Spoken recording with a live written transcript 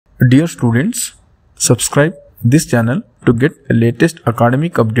Dear students, subscribe this channel to get latest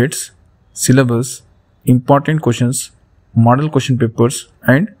academic updates, syllabus, important questions, model question papers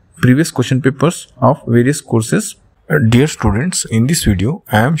and previous question papers of various courses. Dear students, in this video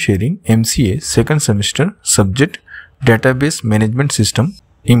I am sharing MCA second semester subject Database Management System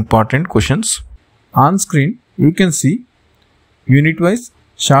important questions. On screen you can see unit-wise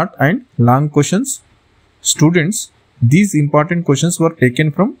short and long questions. Students, these important questions were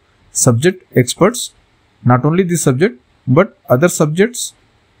taken from subject experts. Not only this subject but other subjects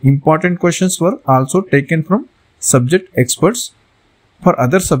important questions were also taken from subject experts. For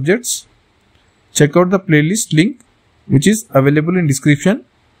other subjects, check out the playlist link which is available in description.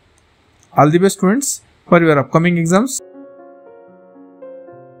 All the best students for your upcoming exams.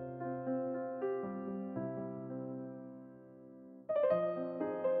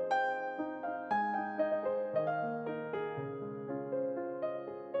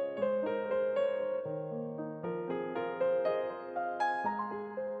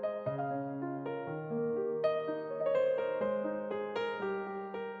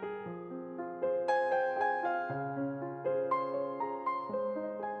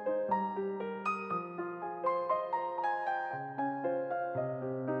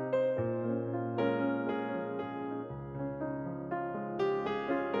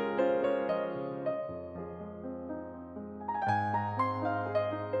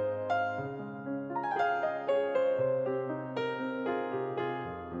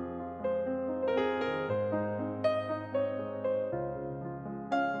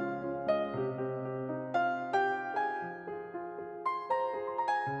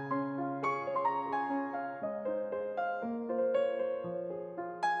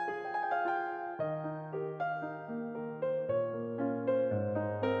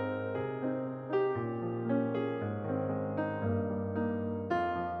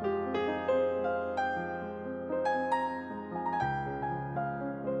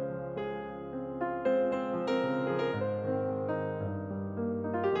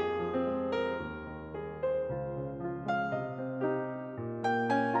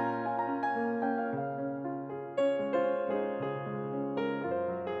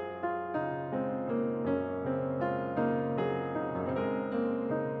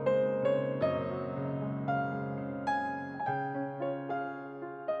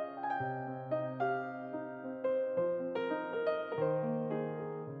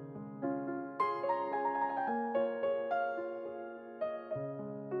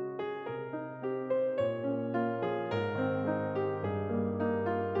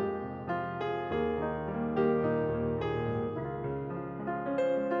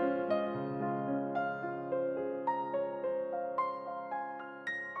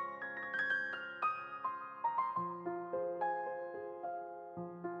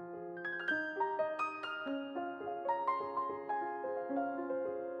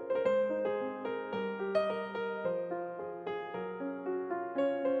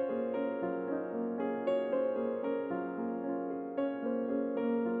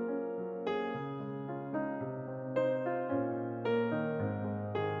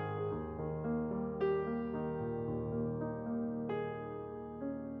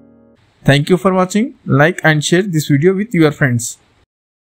 Thank you for watching. Like and share this video with your friends.